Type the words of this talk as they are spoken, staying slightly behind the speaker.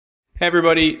Hey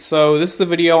everybody, so this is a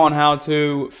video on how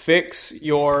to fix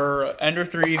your Ender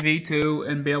 3 V2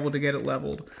 and be able to get it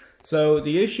leveled. So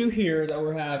the issue here that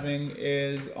we're having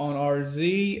is on our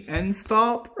Z end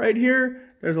stop right here,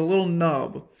 there's a little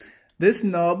nub. This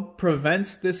nub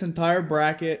prevents this entire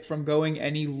bracket from going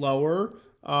any lower.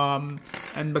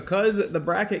 And because the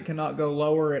bracket cannot go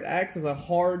lower, it acts as a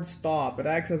hard stop. It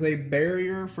acts as a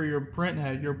barrier for your print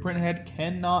head. Your print head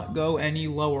cannot go any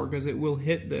lower because it will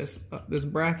hit this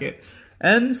bracket.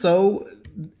 And so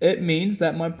it means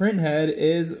that my print head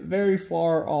is very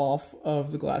far off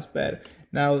of the glass bed.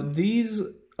 Now these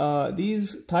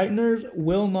tighteners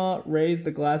will not raise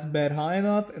the glass bed high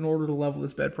enough in order to level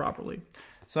this bed properly.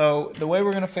 So the way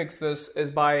we're going to fix this is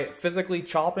by physically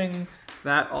chopping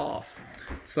that off.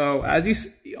 So as you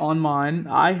see on mine,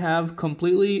 I have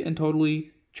completely and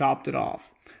totally chopped it off.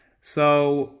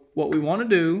 So what we want to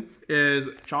do is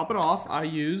chop it off. I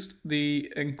used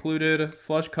the included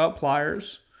flush cut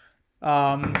pliers.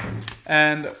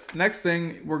 And next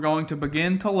thing, we're going to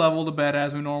begin to level the bed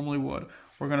as we normally would.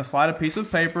 We're going to slide a piece of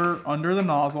paper under the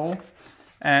nozzle,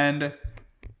 and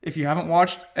if you haven't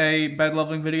watched a bed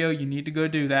leveling video, you need to go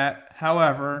do that.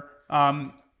 However,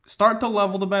 start to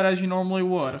level the bed as you normally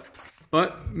would,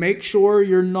 but make sure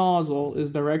your nozzle is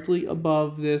directly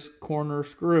above this corner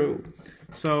screw.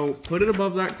 So put it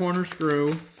above that corner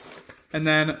screw, and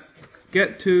then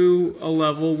get to a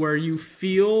level where you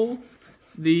feel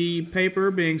the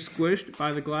paper being squished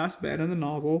by the glass bed and the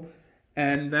nozzle,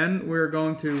 and then we're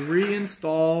going to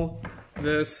reinstall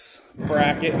this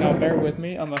bracket. Now bear with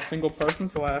me, I'm a single person,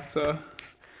 so I have to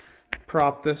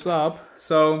prop this up.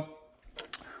 So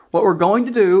what we're going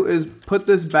to do is put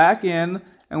this back in,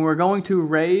 and we're going to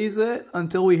raise it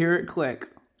until we hear it click.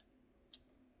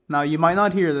 Now you might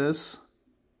not hear this.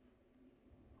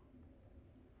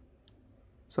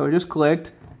 So it just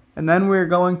clicked, and then we're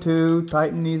going to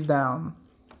tighten these down.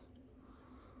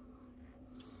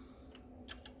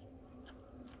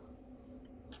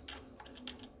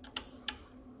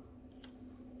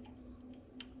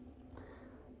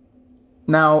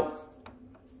 Now,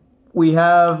 we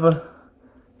have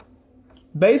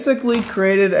basically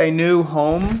created a new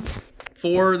home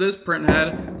for this print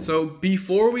head. So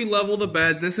before we level the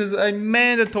bed, this is a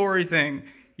mandatory thing.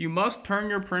 You must turn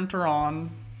your printer on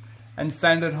and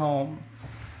send it home.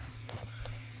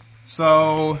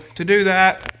 So to do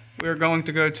that, we're going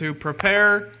to go to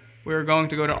prepare, we're going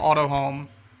to go to auto home.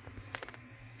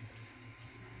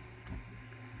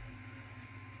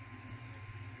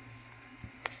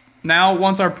 Now,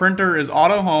 once our printer is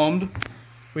auto-homed,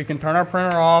 we can turn our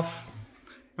printer off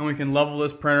and we can level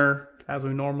this printer as we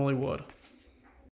normally would.